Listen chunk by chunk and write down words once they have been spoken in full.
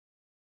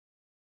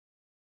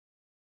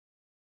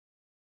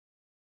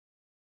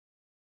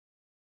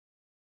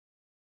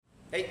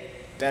Hey,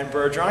 Ben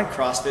Bergeron,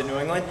 CrossFit New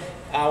England.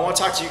 I want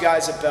to talk to you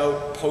guys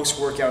about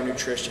post-workout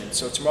nutrition.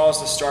 So tomorrow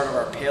is the start of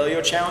our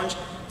paleo challenge.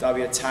 That'll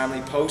be a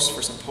timely post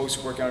for some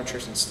post-workout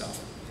nutrition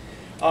stuff.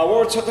 What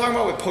we're talking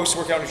about with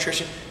post-workout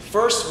nutrition,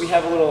 first we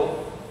have a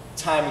little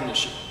timing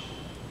issue.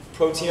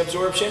 Protein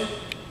absorption,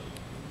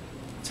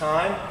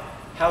 time,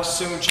 how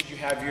soon should you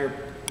have your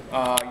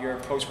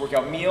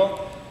post-workout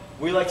meal?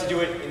 We like to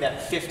do it in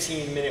that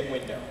 15-minute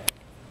window.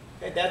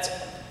 Okay, that's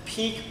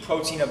peak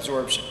protein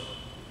absorption.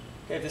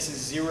 Okay, this is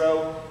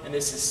 0 and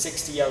this is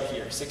 60 out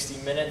here,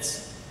 60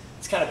 minutes.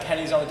 It's kind of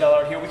pennies on the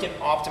dollar out here. We can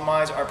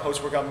optimize our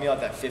post-workout meal at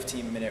that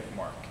 15-minute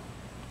mark.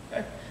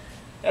 Okay?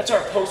 That's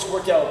our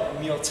post-workout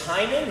meal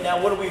timing.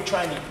 Now what are we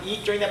trying to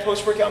eat during that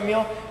post-workout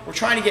meal? We're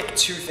trying to get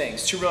two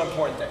things, two real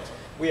important things.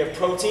 We have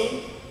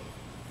protein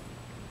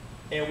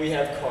and we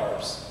have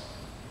carbs.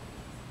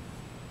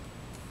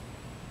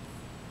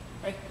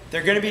 Right?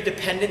 They're going to be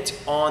dependent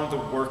on the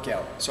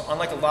workout. So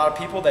unlike a lot of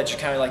people that just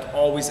kind of like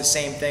always the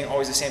same thing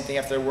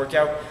after their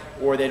workout,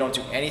 or they don't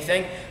do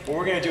anything, what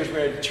we're going to do is we're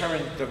going to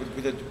determine,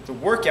 the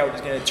workout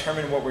is going to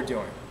determine what we're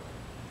doing.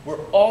 We're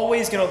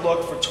always going to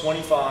look for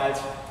 25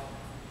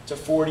 to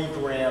 40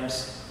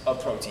 grams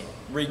of protein,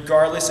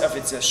 regardless if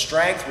it's a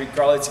strength,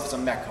 regardless if it's a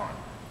Metcon.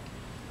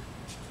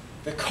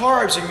 The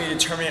carbs are going to be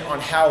determined on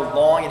how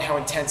long and how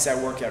intense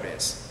that workout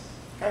is.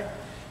 Okay?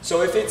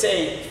 So if it's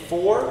a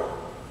 4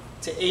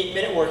 to 8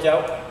 minute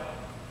workout,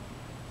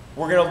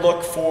 we're going to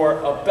look for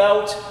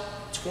about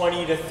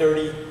 20 to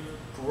 30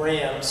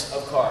 grams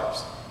of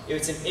carbs. If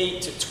it's an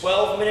 8 to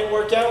 12 minute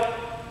workout,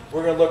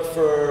 we're going to look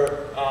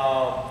for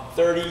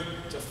 30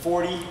 to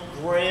 40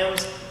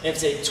 grams. And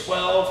if it's a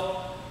 12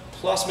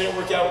 plus minute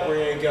workout,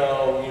 we're going to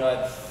go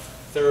at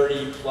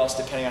 30 plus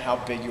depending on how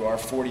big you are,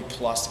 40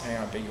 plus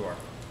depending on how big you are.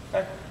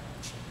 Okay.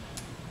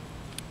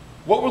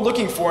 What we're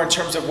looking for in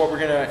terms of what we're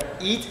going to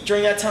eat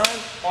during that time,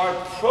 our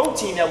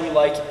protein that we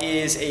like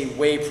is a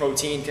whey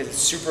protein because it's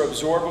super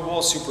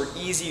absorbable, super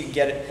easy. You can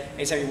get it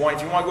anytime you want.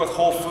 If you want to go with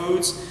whole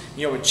foods,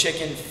 with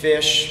chicken,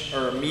 fish,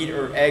 or meat,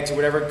 or eggs, or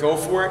whatever, go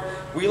for it.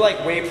 We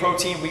like whey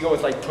protein. We go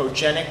with like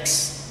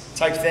Progenics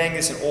type thing.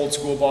 This is an old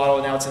school bottle.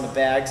 Now it's in the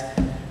bags.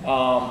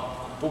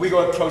 But we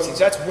go with protein. So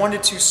that's 1 to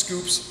 2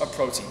 scoops of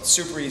protein.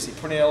 Super easy.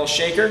 Put it in a little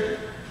shaker,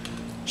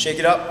 shake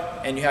it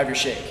up, and you have your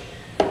shake.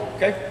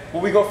 Okay?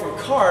 What we go for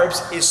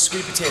carbs is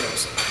sweet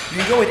potatoes. You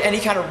can go with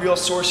any kind of real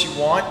source you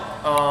want.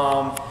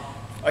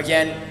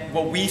 Again,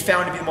 what we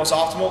found to be the most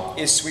optimal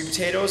is sweet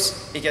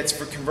potatoes. It gets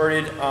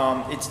converted,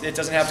 it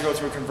doesn't have to go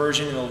through a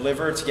conversion in the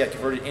liver to get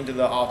converted into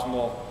the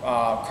optimal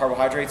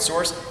carbohydrate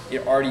source.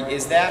 It already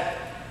is that.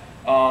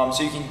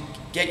 So you can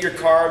get your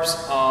carbs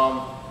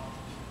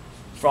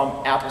from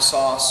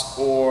applesauce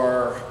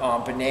or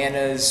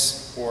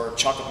bananas or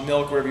chocolate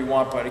milk, whatever you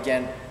want, but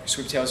again,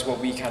 sweet potatoes is what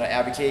we kind of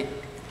advocate.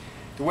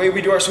 The way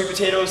we do our sweet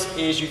potatoes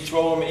is you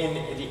throw them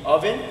in the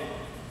oven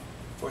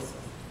for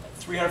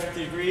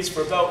 350 degrees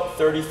for about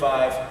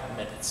 35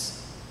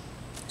 minutes.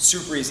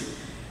 Super easy.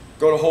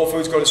 Go to Whole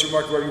Foods, go to the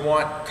supermarket, wherever you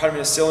want, cut them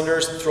into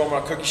cylinders, throw them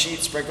on a cookie sheet,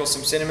 sprinkle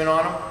some cinnamon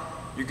on them,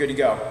 you're good to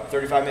go.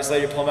 35 minutes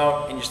later, you pull them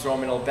out and you just throw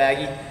them in a little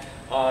baggie.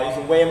 You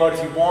can weigh them out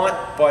if you want,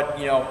 but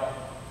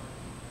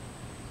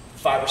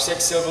 5 or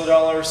 6 silver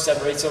dollars,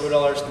 7 or 8 silver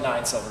dollars,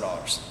 9 silver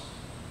dollars.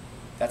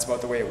 That's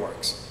about the way it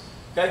works.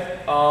 Okay?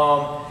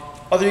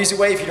 Other easy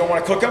way, if you don't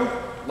want to cook them,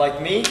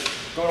 like me,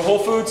 go to Whole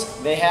Foods,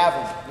 they have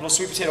them, little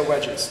sweet potato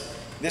wedges.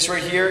 This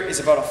right here is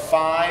about a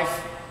 5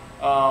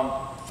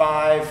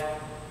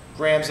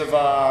 grams of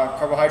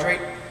carbohydrate.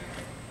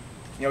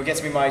 It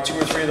gets me my 2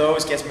 or 3 of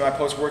those, gets me my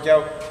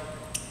post-workout,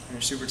 and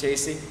they're super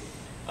tasty.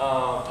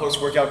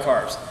 Post-workout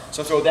carbs.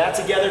 So throw that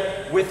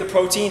together with the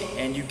protein,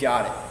 and you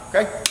got it.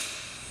 Okay?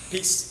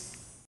 Peace.